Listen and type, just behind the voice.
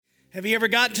Have you ever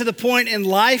gotten to the point in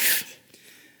life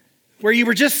where you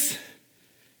were just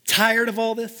tired of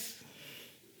all this?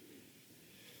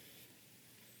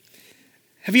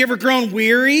 Have you ever grown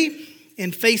weary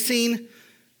in facing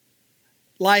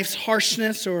life's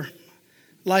harshness or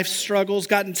life's struggles,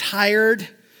 gotten tired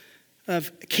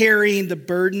of carrying the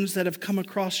burdens that have come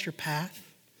across your path?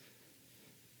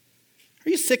 Are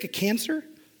you sick of cancer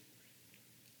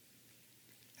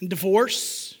and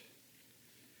divorce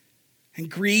and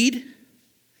greed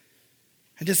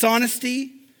and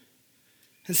dishonesty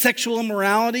and sexual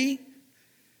immorality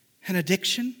and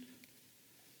addiction?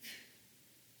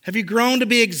 Have you grown to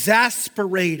be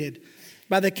exasperated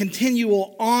by the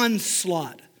continual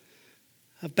onslaught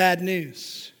of bad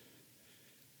news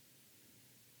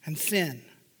and sin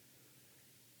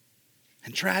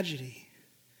and tragedy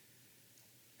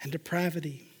and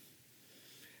depravity?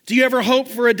 Do you ever hope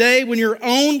for a day when your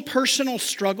own personal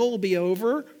struggle will be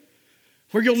over,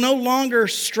 where you'll no longer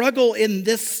struggle in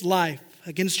this life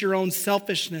against your own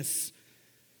selfishness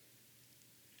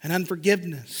and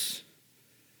unforgiveness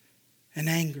and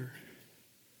anger?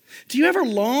 Do you ever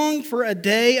long for a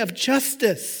day of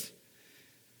justice,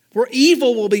 where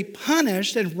evil will be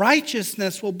punished and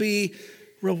righteousness will be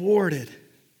rewarded?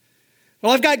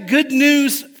 Well, I've got good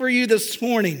news for you this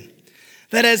morning,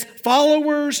 that as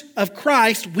followers of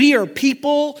Christ, we are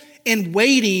people in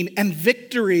waiting and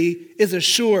victory is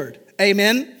assured.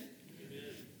 Amen? Amen.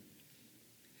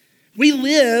 We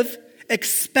live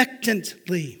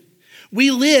expectantly.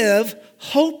 We live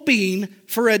hoping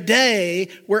for a day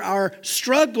where our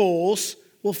struggles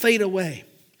will fade away,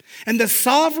 and the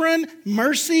sovereign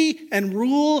mercy and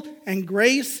rule and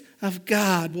grace of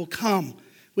God will come.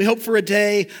 We hope for a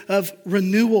day of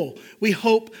renewal. We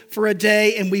hope for a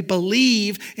day, and we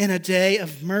believe in a day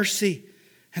of mercy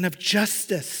and of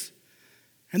justice.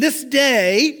 And this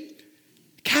day,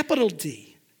 capital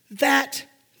D, that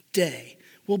day,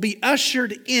 will be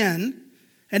ushered in,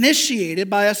 initiated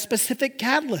by a specific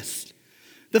catalyst: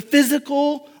 the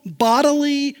physical,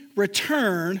 bodily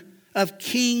return of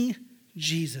King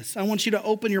Jesus. I want you to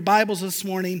open your Bibles this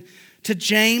morning to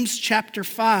James chapter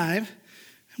 5.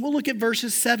 And we'll look at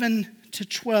verses 7 to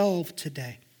 12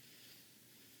 today.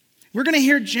 We're going to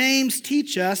hear James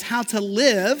teach us how to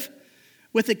live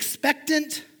with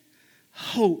expectant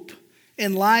hope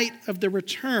in light of the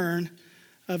return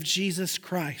of Jesus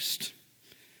Christ.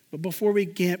 But before we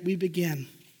begin,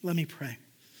 let me pray.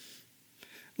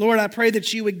 Lord, I pray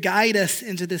that you would guide us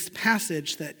into this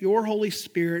passage, that your Holy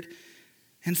Spirit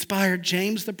inspired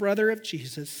James, the brother of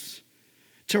Jesus,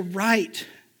 to write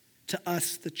to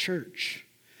us, the church.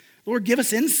 Lord, give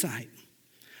us insight.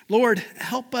 Lord,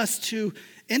 help us to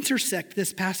intersect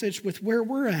this passage with where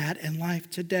we're at in life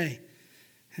today.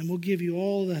 And we'll give you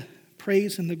all the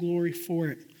praise and the glory for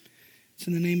it. It's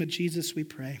in the name of Jesus we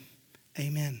pray.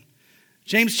 Amen.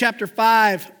 James chapter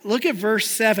 5, look at verse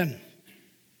 7.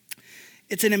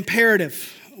 It's an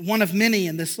imperative, one of many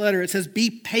in this letter. It says,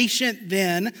 "Be patient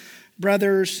then,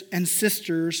 brothers and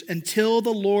sisters, until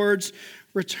the Lord's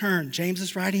return." James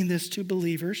is writing this to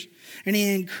believers, and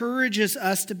he encourages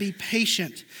us to be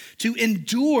patient, to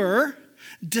endure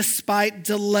despite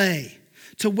delay,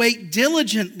 to wait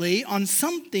diligently on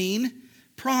something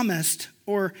promised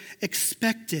or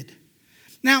expected.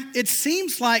 Now, it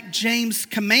seems like James'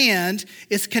 command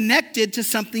is connected to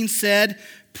something said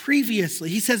previously.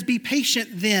 He says, "Be patient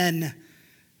then,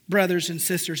 brothers and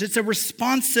sisters." It's a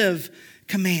responsive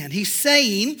command. He's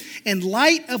saying, in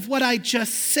light of what I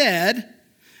just said,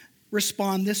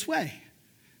 respond this way,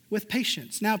 with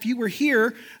patience. Now, if you were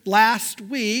here last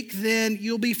week, then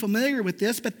you'll be familiar with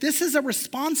this, but this is a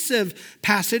responsive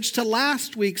passage to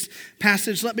last week's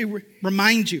passage. Let me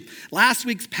remind you, last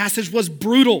week's passage was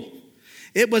brutal.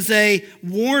 It was a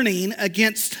warning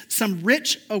against some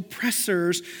rich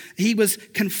oppressors. He was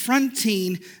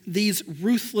confronting these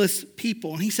ruthless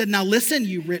people. And he said, "Now listen,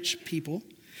 you rich people.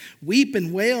 Weep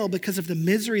and wail because of the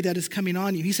misery that is coming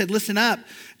on you." He said, "Listen up,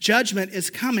 judgment is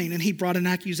coming." And he brought an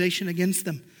accusation against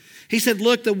them. He said,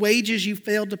 "Look, the wages you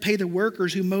failed to pay the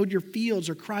workers who mowed your fields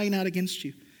are crying out against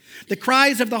you. The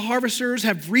cries of the harvesters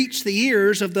have reached the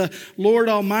ears of the Lord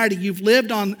Almighty. You've lived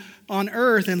on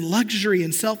earth in luxury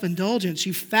and self-indulgence.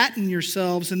 You've fattened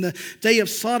yourselves in the day of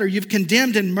slaughter. You've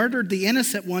condemned and murdered the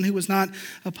innocent one who was not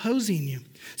opposing you."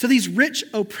 So these rich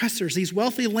oppressors, these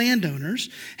wealthy landowners,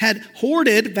 had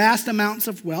hoarded vast amounts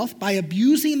of wealth by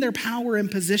abusing their power and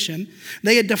position.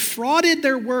 They had defrauded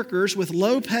their workers with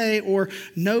low pay or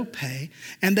no pay,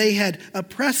 and they had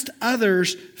oppressed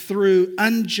others through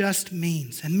unjust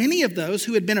means. And many of those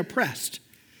who had been oppressed,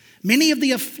 many of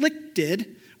the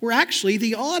afflicted, were actually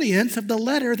the audience of the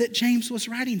letter that James was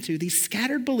writing to, these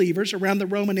scattered believers around the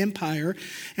Roman Empire,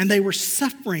 and they were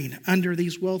suffering under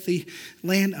these wealthy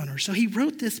landowners. So he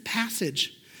wrote this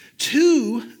passage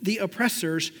to the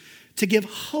oppressors to give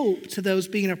hope to those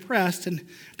being oppressed, and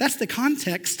that's the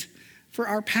context for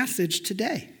our passage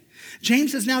today.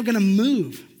 James is now going to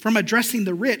move from addressing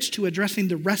the rich to addressing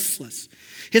the restless.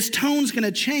 His tone's going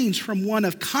to change from one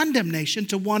of condemnation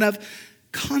to one of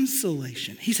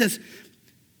consolation. He says,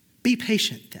 be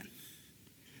patient then,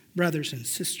 brothers and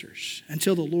sisters,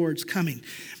 until the Lord's coming.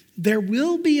 There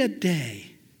will be a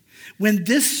day when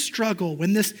this struggle,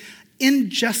 when this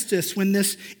injustice, when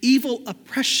this evil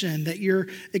oppression that you're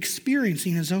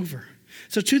experiencing is over.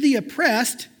 So to the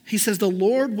oppressed, he says, the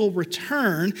Lord will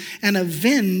return and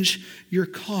avenge your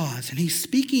cause. And he's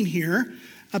speaking here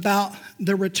about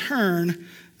the return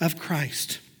of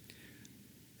Christ.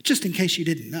 Just in case you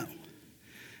didn't know,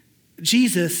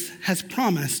 Jesus has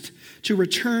promised to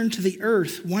return to the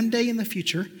earth one day in the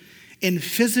future in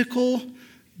physical,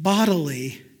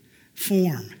 bodily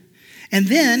form. And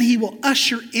then he will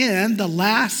usher in the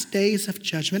last days of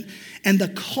judgment and the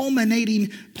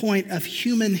culminating point of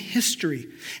human history.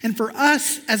 And for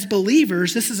us as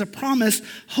believers, this is a promise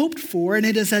hoped for, and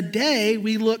it is a day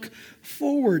we look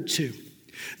forward to.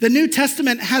 The New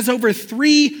Testament has over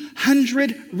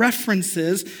 300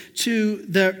 references to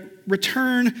the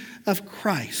return of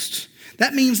Christ.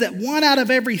 That means that 1 out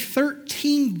of every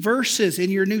 13 verses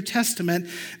in your New Testament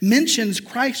mentions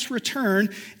Christ's return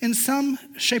in some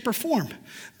shape or form.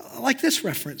 Like this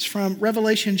reference from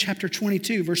Revelation chapter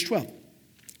 22, verse 12.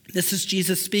 This is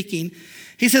Jesus speaking.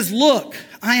 He says, look,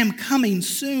 I am coming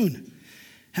soon,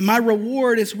 and my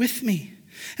reward is with me,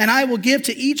 and I will give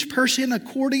to each person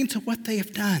according to what they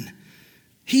have done.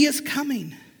 He is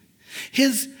coming.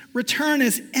 His return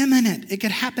is imminent. It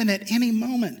could happen at any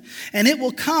moment. And it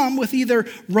will come with either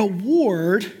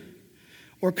reward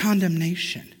or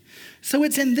condemnation. So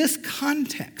it's in this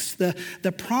context,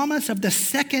 the promise of the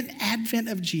second advent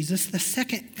of Jesus, the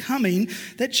second coming,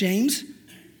 that James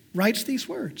writes these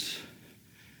words.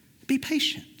 Be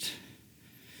patient.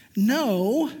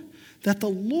 Know that the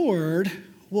Lord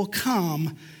will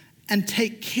come and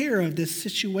take care of this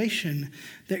situation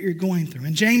that you're going through.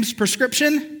 And James'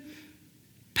 prescription,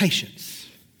 patience.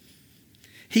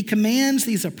 He commands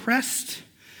these oppressed,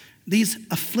 these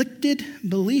afflicted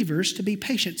believers to be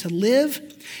patient, to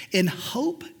live in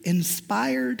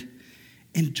hope-inspired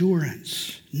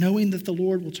endurance, knowing that the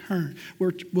Lord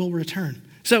will return.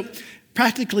 So,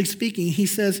 practically speaking, he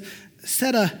says,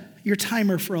 set your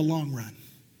timer for a long run.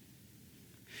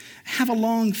 Have a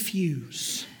long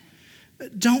fuse.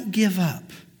 Don't give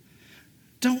up.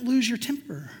 Don't lose your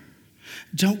temper.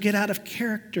 Don't get out of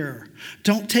character.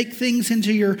 Don't take things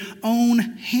into your own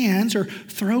hands or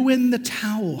throw in the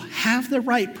towel. Have the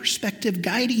right perspective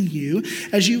guiding you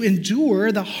as you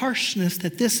endure the harshness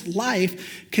that this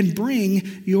life can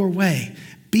bring your way.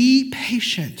 Be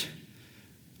patient.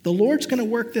 The Lord's going to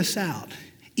work this out,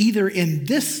 either in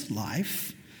this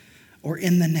life or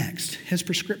in the next. His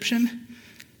prescription,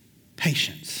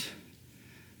 patience.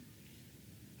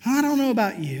 I don't know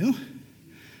about you,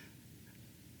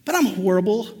 but I'm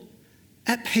horrible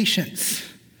at patience.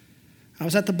 I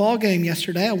was at the ball game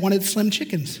yesterday. I wanted Slim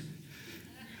Chickens,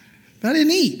 but I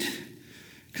didn't eat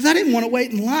because I didn't want to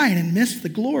wait in line and miss the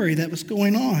glory that was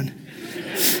going on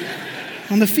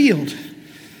the field.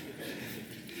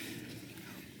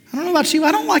 I don't know about you.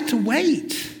 I don't like to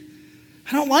wait.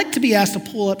 I don't like to be asked to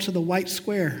pull up to the white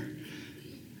square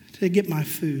to get my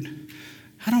food.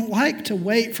 I don't like to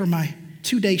wait for my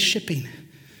 2-day shipping.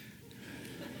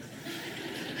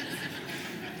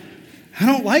 I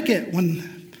don't like it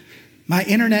when my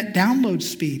internet download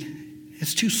speed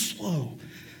is too slow.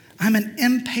 I'm an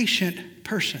impatient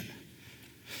person.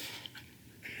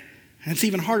 And it's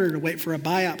even harder to wait for a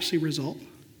biopsy result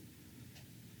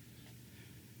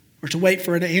or to wait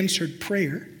for an answered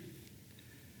prayer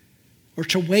or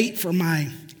to wait for my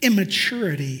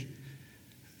immaturity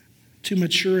to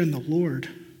mature in the Lord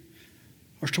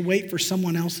or to wait for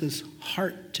someone else's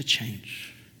heart to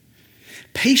change.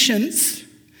 Patience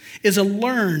is a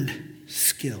learned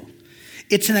skill.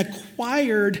 It's an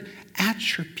acquired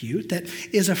attribute that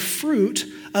is a fruit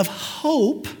of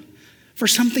hope for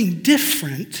something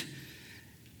different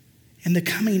in the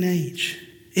coming age.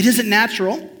 It isn't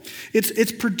natural.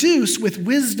 It's produced with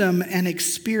wisdom and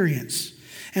experience.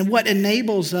 And what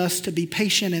enables us to be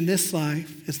patient in this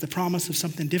life is the promise of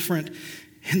something different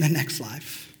in the next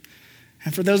life.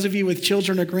 And for those of you with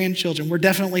children or grandchildren, we're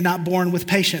definitely not born with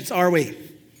patience, are we?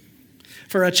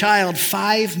 For a child,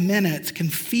 5 minutes can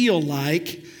feel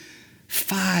like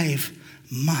 5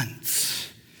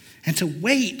 months. And to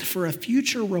wait for a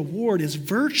future reward is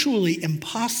virtually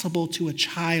impossible to a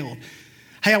child.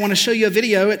 Hey, I want to show you a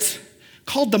video. It's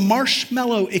called the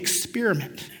Marshmallow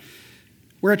Experiment,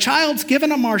 where a child's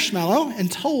given a marshmallow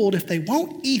and told if they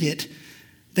won't eat it,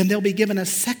 then they'll be given a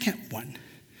second one.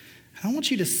 I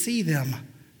want you to see them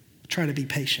try to be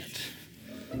patient.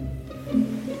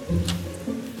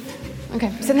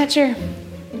 Okay, sit in that chair.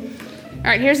 All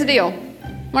right, here's the deal.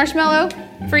 Marshmallow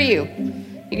for you.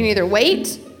 You can either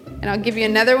wait, and I'll give you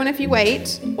another one if you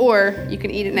wait, or you can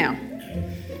eat it now.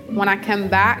 When I come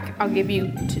back, I'll give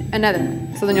you another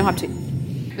one, so then you'll have two.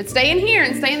 But stay in here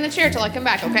and stay in the chair till I come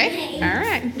back, okay? All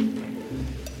right.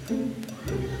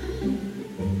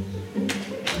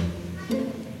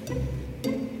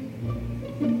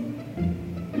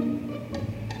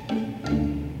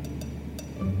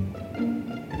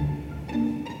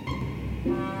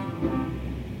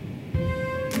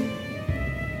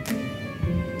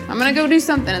 I'm gonna go do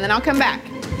something and then I'll come back.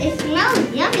 It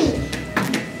smells yummy.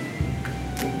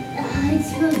 It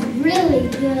smells really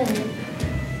good.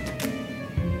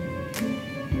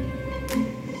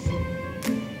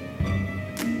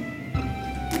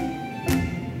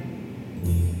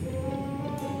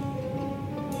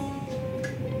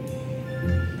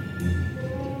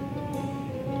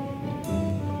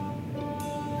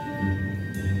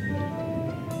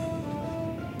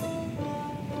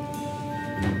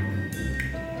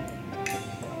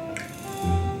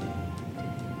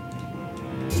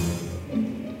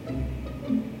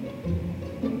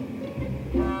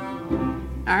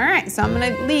 All right, so I'm gonna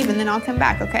leave and then I'll come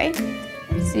back, okay?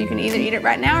 So you can either eat it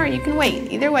right now or you can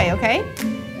wait. Either way, okay?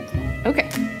 Okay.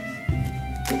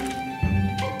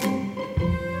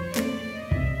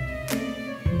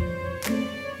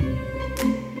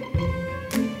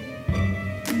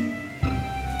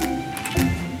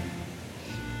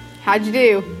 How'd you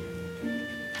do?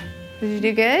 Did you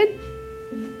do good?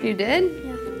 You did?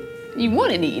 Yeah. You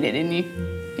wanted to eat it, didn't you?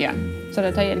 Yeah. So did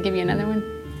I tell you to give you another one?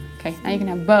 Okay, now you can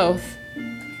have both.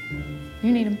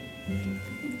 You need them.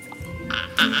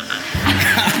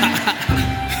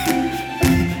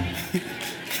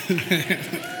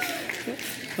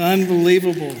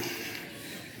 Unbelievable.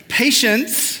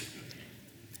 Patience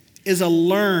is a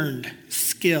learned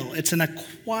skill. It's an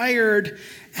acquired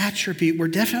attribute. We're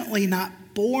definitely not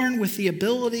born with the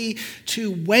ability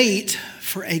to wait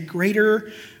for a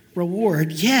greater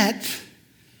reward, yet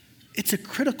it's a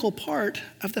critical part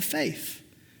of the faith.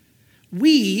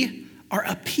 We are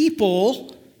a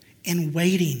people in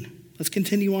waiting. Let's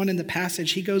continue on in the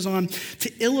passage. He goes on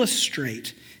to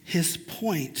illustrate his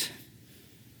point.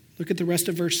 Look at the rest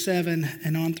of verse 7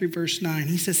 and on through verse 9.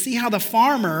 He says, see how the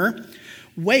farmer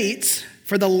waits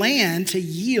for the land to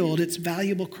yield its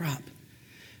valuable crop,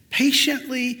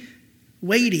 patiently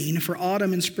waiting for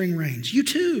autumn and spring rains. You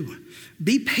too,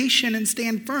 be patient and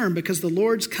stand firm because the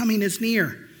Lord's coming is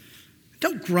near.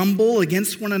 Don't grumble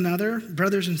against one another,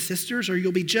 brothers and sisters, or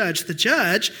you'll be judged. The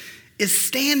judge is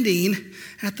standing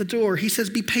at the door. He says,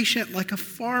 be patient like a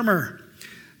farmer.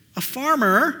 A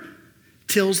farmer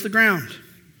tills the ground,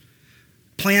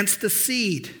 plants the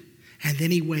seed, and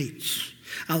then he waits,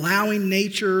 allowing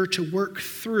nature to work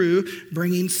through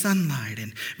bringing sunlight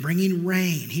and bringing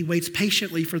rain. He waits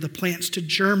patiently for the plants to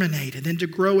germinate and then to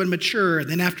grow and mature.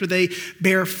 And then after they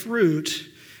bear fruit,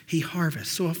 he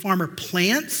harvests. So a farmer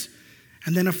plants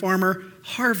and then a farmer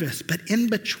harvests. But in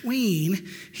between,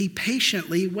 he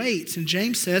patiently waits. And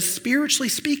James says, spiritually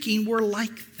speaking, we're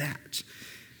like that.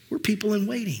 We're people in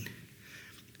waiting.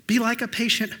 Be like a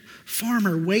patient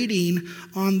farmer waiting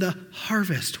on the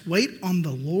harvest. Wait on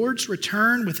the Lord's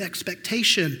return with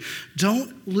expectation.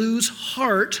 Don't lose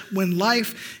heart when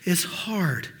life is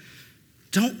hard.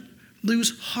 Don't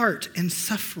lose heart in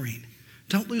suffering.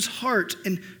 Don't lose heart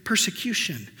in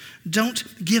persecution.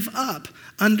 Don't give up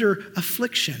under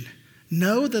affliction.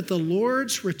 Know that the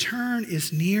Lord's return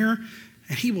is near,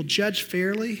 and he will judge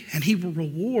fairly, and he will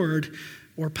reward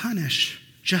or punish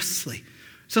justly.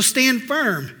 So stand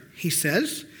firm, he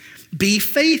says. Be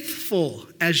faithful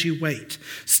as you wait.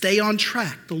 Stay on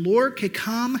track. The Lord could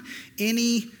come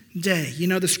any day. You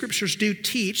know, the scriptures do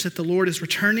teach that the Lord is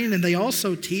returning, and they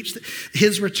also teach that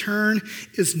his return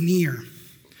is near.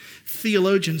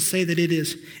 Theologians say that it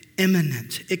is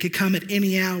imminent. It could come at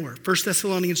any hour. 1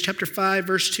 Thessalonians chapter 5,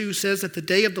 verse 2 says that the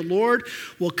day of the Lord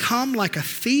will come like a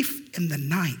thief in the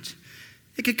night.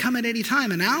 It could come at any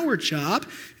time, and our job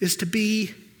is to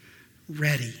be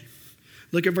ready.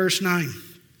 Look at verse 9.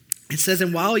 It says,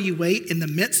 and while you wait in the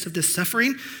midst of this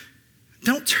suffering,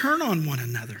 don't turn on one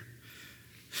another.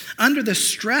 Under the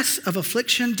stress of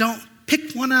affliction, don't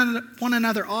pick one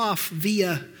another off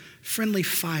via friendly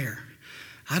fire.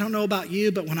 I don't know about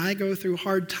you, but when I go through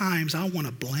hard times, I want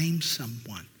to blame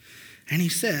someone. And he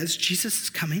says, Jesus is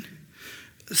coming.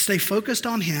 Stay focused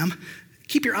on him.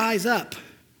 Keep your eyes up.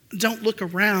 Don't look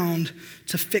around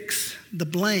to fix the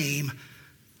blame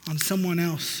on someone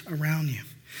else around you.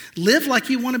 Live like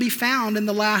you want to be found in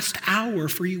the last hour,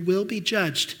 for you will be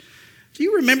judged. Do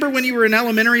you remember when you were in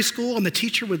elementary school and the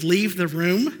teacher would leave the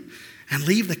room and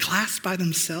leave the class by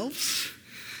themselves?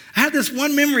 I have this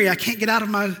one memory I can't get out of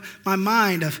my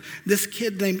mind of this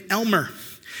kid named Elmer.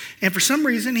 And for some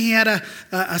reason, he had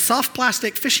a soft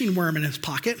plastic fishing worm in his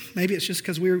pocket. Maybe it's just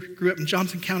because we grew up in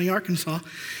Johnson County, Arkansas.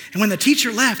 And when the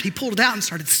teacher left, he pulled it out and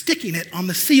started sticking it on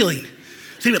the ceiling.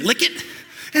 So he would lick it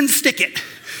and stick it.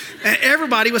 And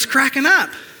everybody was cracking up.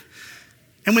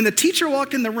 And when the teacher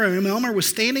walked in the room, Elmer was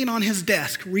standing on his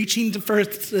desk, reaching for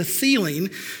the ceiling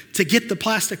to get the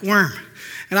plastic worm.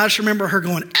 And I just remember her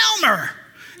going, Elmer!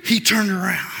 He turned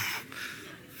around.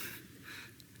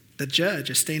 The judge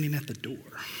is standing at the door.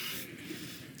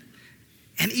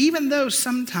 And even though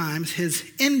sometimes his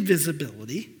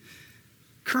invisibility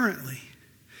currently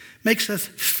makes us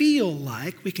feel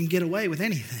like we can get away with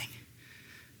anything,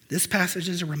 this passage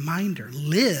is a reminder.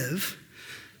 Live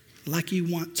like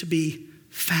you want to be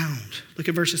found. Look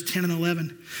at verses 10 and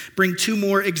 11. Bring two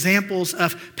more examples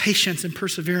of patience and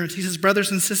perseverance. He says,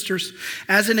 brothers and sisters,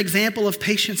 as an example of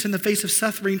patience in the face of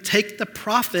suffering, take the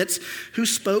prophets who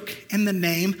spoke in the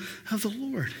name of the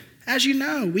Lord. As you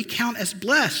know, we count as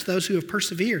blessed those who have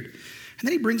persevered. And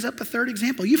then he brings up a third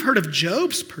example. You've heard of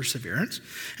Job's perseverance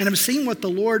and have seen what the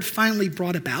Lord finally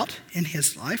brought about in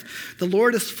his life. The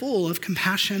Lord is full of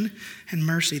compassion and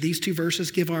mercy. These two verses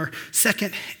give our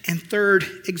second and third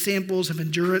examples of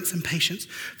endurance and patience.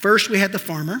 First, we had the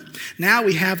farmer. Now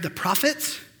we have the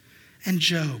prophets and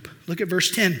Job. Look at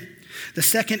verse 10. The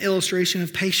second illustration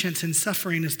of patience and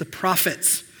suffering is the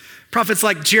prophets. Prophets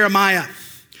like Jeremiah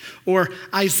or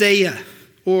Isaiah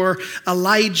or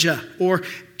Elijah or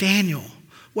Daniel.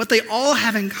 What they all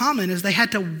have in common is they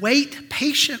had to wait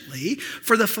patiently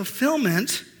for the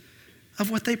fulfillment of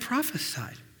what they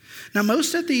prophesied. Now,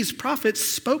 most of these prophets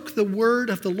spoke the word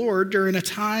of the Lord during a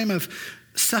time of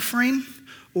suffering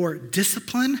or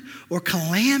discipline or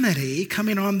calamity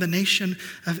coming on the nation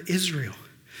of Israel.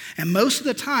 And most of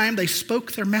the time, they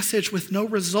spoke their message with no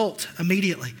result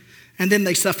immediately, and then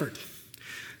they suffered.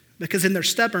 Because in their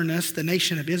stubbornness, the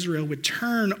nation of Israel would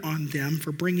turn on them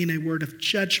for bringing a word of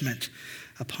judgment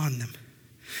upon them.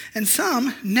 And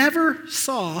some never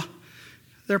saw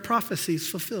their prophecies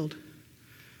fulfilled.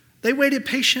 They waited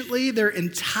patiently their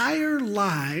entire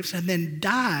lives and then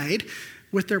died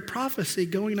with their prophecy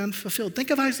going unfulfilled. Think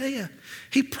of Isaiah.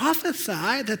 He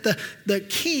prophesied that the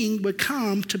king would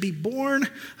come to be born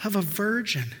of a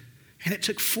virgin. And it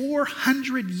took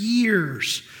 400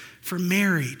 years for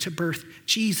Mary to birth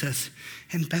Jesus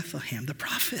in Bethlehem. The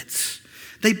prophets,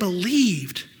 they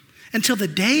believed until the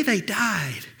day they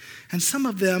died. And some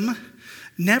of them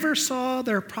never saw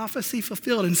their prophecy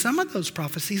fulfilled. And some of those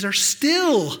prophecies are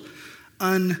still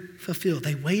unfulfilled.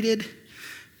 They waited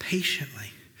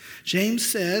patiently. James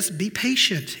says, be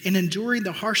patient in enduring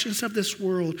the harshness of this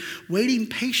world, waiting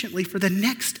patiently for the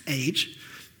next age,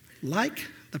 like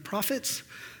the prophets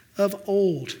of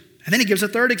old. And then he gives a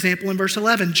third example in verse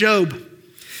 11, Job.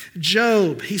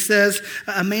 Job, he says,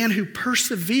 a man who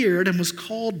persevered and was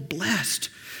called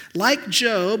blessed. Like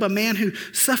Job, a man who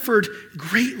suffered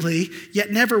greatly,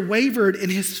 yet never wavered in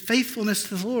his faithfulness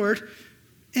to the Lord,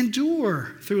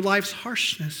 endure through life's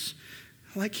harshness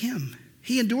like him.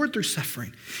 He endured through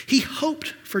suffering. He hoped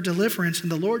for deliverance,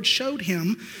 and the Lord showed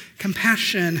him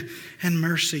compassion and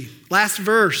mercy. Last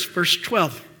verse, verse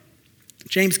 12.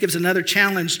 James gives another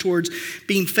challenge towards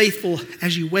being faithful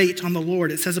as you wait on the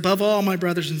Lord. It says, above all, my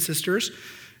brothers and sisters,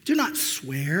 do not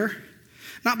swear,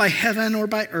 not by heaven or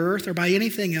by earth or by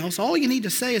anything else. All you need to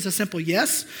say is a simple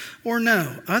yes or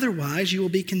no. Otherwise, you will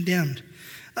be condemned.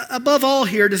 Above all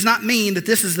here does not mean that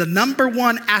this is the number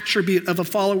one attribute of a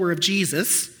follower of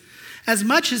Jesus, as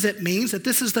much as it means that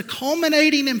this is the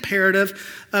culminating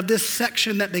imperative of this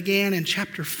section that began in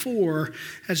chapter 4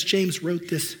 as James wrote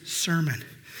this sermon.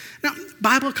 Now,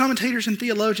 Bible commentators and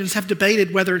theologians have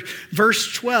debated whether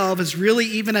verse 12 is really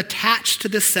even attached to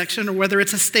this section or whether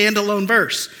it's a standalone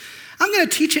verse. I'm going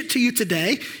to teach it to you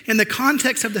today in the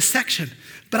context of the section,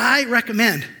 but I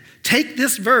recommend take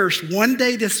this verse one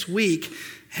day this week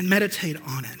and meditate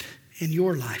on it in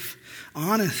your life.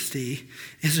 Honesty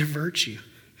is a virtue.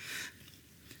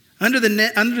 Under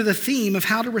the theme of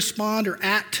how to respond or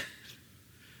act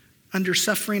under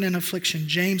suffering and affliction,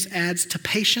 James adds to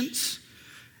patience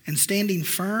and standing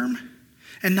firm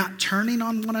and not turning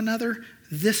on one another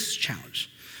this challenge.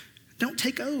 Don't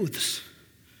take oaths.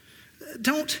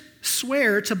 don't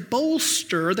swear to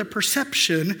bolster the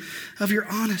perception of your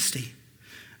honesty.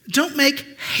 Don't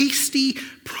make hasty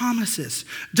promises.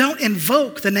 Don't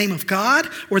invoke the name of God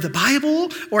or the Bible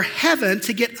or heaven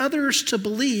to get others to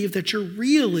believe that you're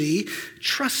really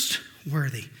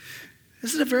trustworthy.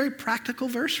 This is a very practical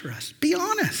verse for us. Be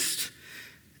honest.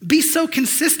 Be so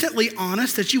consistently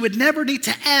honest that you would never need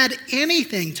to add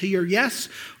anything to your yes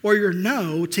or your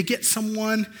no to get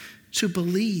someone to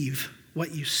believe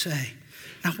what you say.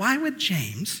 Now, why would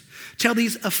James tell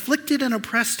these afflicted and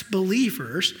oppressed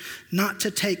believers not to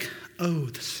take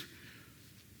oaths?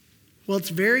 Well, it's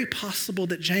very possible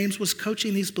that James was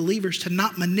coaching these believers to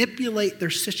not manipulate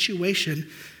their situation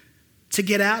to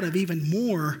get out of even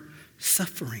more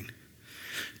suffering.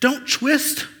 Don't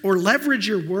twist or leverage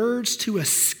your words to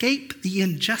escape the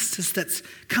injustice that's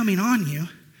coming on you.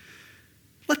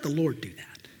 Let the Lord do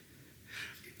that.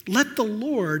 Let the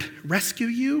Lord rescue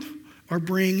you or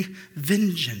bring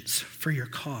vengeance for your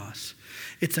cause.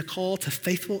 It's a call to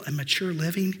faithful and mature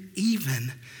living,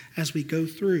 even as we go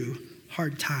through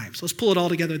hard times. Let's pull it all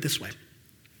together this way.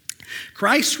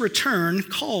 Christ's return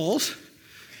calls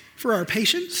for our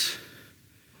patience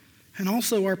and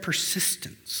also our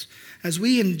persistence. As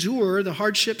we endure the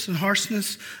hardships and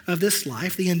harshness of this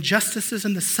life, the injustices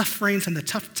and the sufferings and the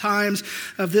tough times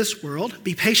of this world,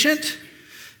 be patient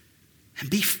and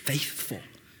be faithful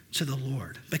to the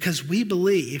Lord, because we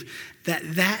believe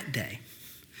that day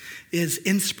is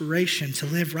inspiration to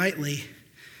live rightly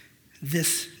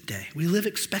this day. We live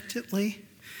expectantly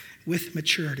with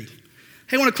maturity.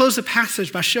 Hey, I want to close the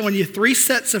passage by showing you 3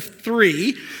 sets of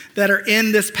 3 that are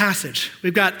in this passage.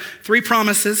 We've got 3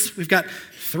 promises, we've got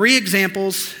 3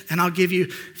 examples, and I'll give you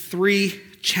 3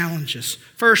 challenges.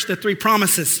 First, the 3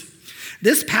 promises.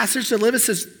 This passage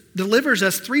delivers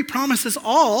us 3 promises,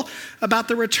 all about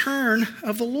the return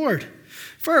of the Lord.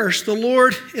 First, the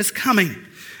Lord is coming.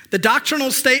 The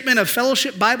doctrinal statement of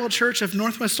Fellowship Bible Church of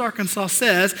Northwest Arkansas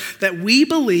says that we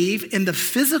believe in the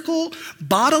physical,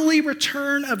 bodily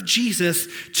return of Jesus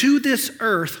to this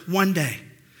earth one day.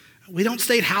 We don't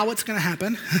state how it's going to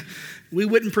happen. We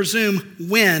wouldn't presume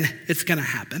when it's going to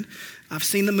happen. I've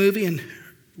seen the movie and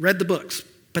read the books,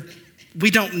 but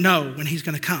we don't know when he's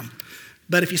going to come.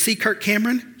 But if you see Kirk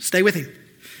Cameron, stay with him.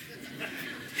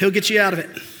 He'll get you out of it.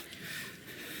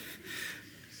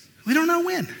 We don't know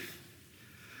when.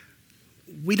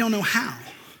 We don't know how.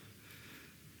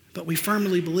 But we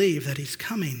firmly believe that he's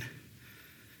coming.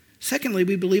 Secondly,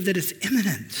 we believe that it's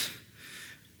imminent,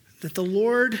 that the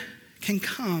Lord can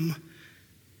come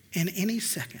in any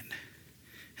second,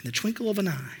 in the twinkle of an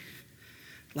eye,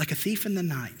 like a thief in the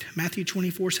night. Matthew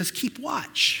 24 says, keep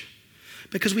watch,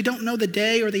 because we don't know the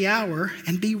day or the hour,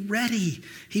 and be ready.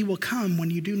 He will come when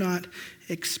you do not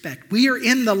expect. We are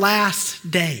in the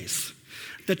last days,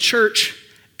 the church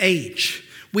age.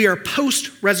 We are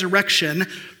post-resurrection,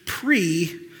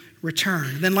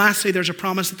 pre-return. Then lastly, there's a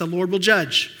promise that the Lord will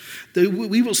judge.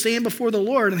 We will stand before the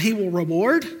Lord, and he will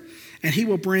reward, and he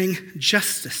will bring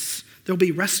justice. There'll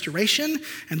be restoration,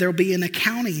 and there'll be an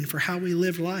accounting for how we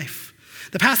live life.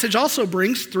 The passage also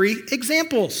brings 3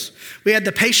 examples. We had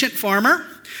the patient farmer,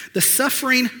 the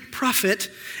suffering prophet,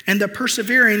 and the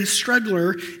persevering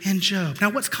struggler in Job. Now,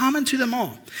 what's common to them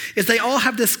all is they all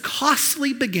have this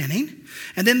costly beginning,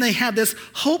 and then they have this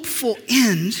hopeful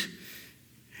end,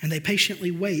 and they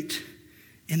patiently wait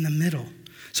in the middle.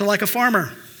 So like a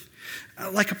farmer,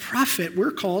 like a prophet,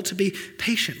 we're called to be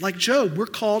patient. Like Job, we're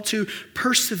called to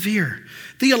persevere.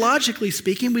 Theologically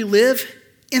speaking, we live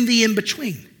in the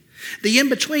in-between. The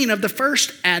in-between of the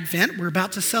first Advent, we're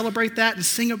about to celebrate that and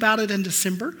sing about it in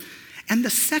December, and the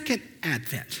second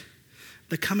Advent,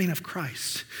 the coming of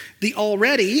Christ. The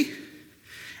already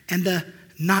and the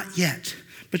not yet.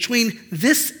 Between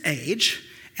this age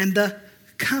and the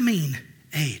coming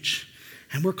age.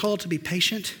 And we're called to be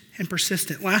patient and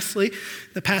persistent. Lastly,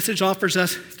 the passage offers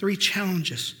us 3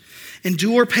 challenges.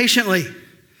 Endure patiently.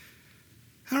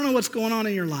 I don't know what's going on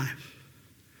in your life,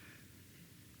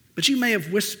 but you may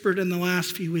have whispered in the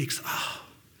last few weeks, oh,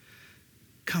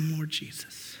 come Lord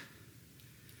Jesus.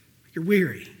 You're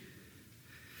weary.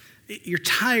 You're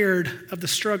tired of the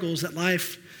struggles that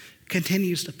life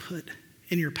continues to put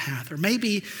in your path. Or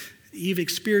maybe you've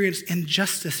experienced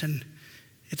injustice and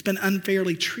it's been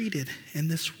unfairly treated in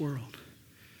this world.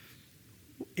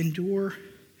 Endure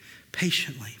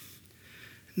patiently.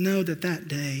 Know that that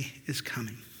day is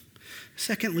coming.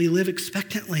 Secondly, live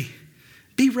expectantly.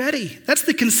 Be ready. That's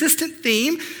the consistent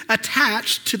theme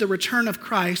attached to the return of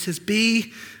Christ, is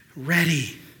be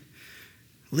ready.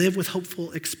 Live with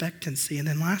hopeful expectancy. And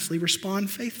then lastly,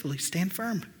 respond faithfully. Stand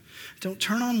firm. Don't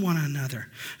turn on one another.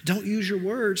 Don't use your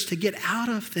words to get out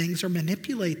of things or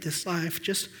manipulate this life.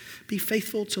 Just be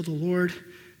faithful till the Lord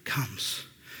comes.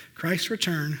 Christ's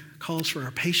return calls for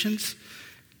our patience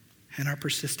and our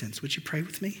persistence. Would you pray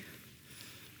with me?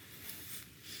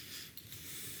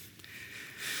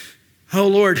 Oh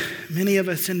Lord, many of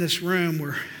us in this room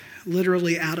were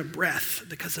literally out of breath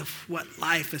because of what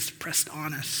life has pressed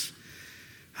on us.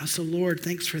 So Lord,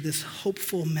 thanks for this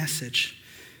hopeful message,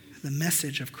 the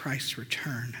message of Christ's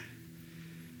return.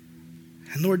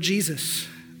 And Lord Jesus,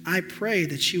 I pray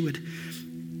that you would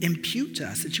impute to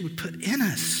us, that you would put in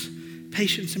us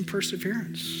patience and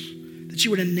perseverance, that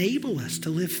you would enable us to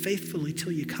live faithfully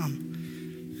till you come.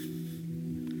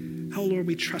 Oh Lord,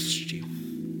 we trust you,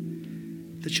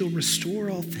 that you'll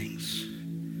restore all things,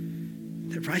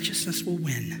 that righteousness will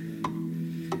win,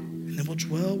 and that we'll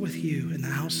dwell with you in the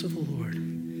house of the Lord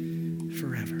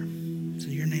forever. It's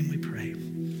in your name we pray.